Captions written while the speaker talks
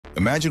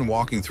Imagine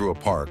walking through a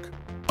park,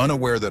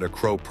 unaware that a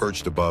crow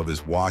perched above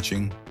is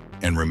watching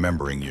and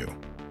remembering you.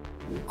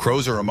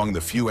 Crows are among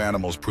the few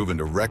animals proven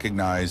to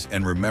recognize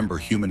and remember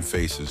human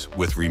faces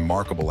with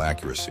remarkable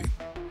accuracy.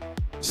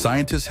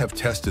 Scientists have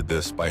tested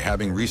this by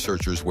having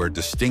researchers wear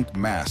distinct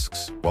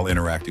masks while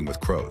interacting with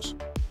crows.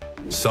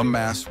 Some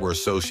masks were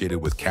associated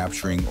with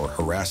capturing or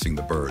harassing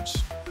the birds,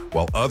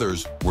 while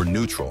others were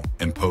neutral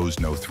and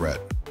posed no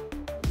threat.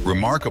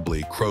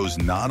 Remarkably, crows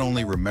not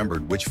only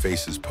remembered which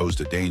faces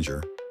posed a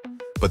danger,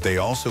 but they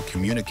also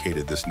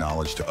communicated this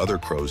knowledge to other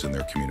crows in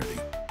their community.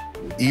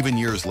 Even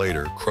years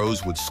later,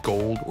 crows would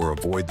scold or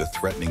avoid the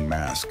threatening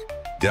mask,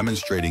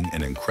 demonstrating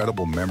an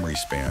incredible memory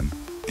span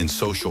and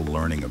social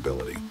learning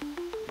ability.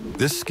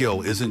 This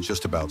skill isn't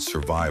just about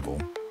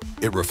survival,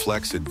 it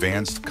reflects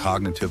advanced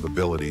cognitive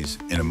abilities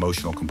and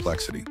emotional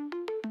complexity.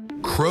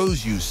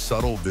 Crows use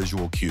subtle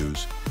visual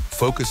cues,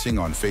 focusing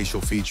on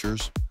facial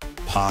features,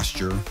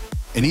 posture,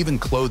 and even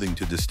clothing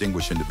to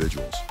distinguish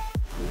individuals.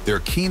 Their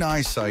keen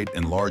eyesight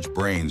and large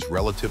brains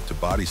relative to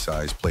body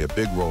size play a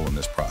big role in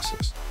this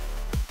process.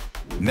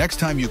 Next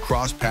time you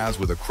cross paths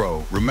with a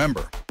crow,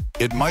 remember,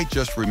 it might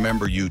just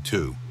remember you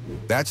too.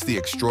 That's the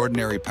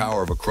extraordinary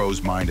power of a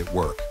crow's mind at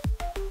work.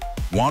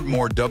 Want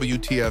more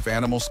WTF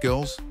animal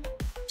skills?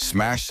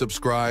 Smash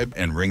subscribe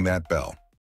and ring that bell.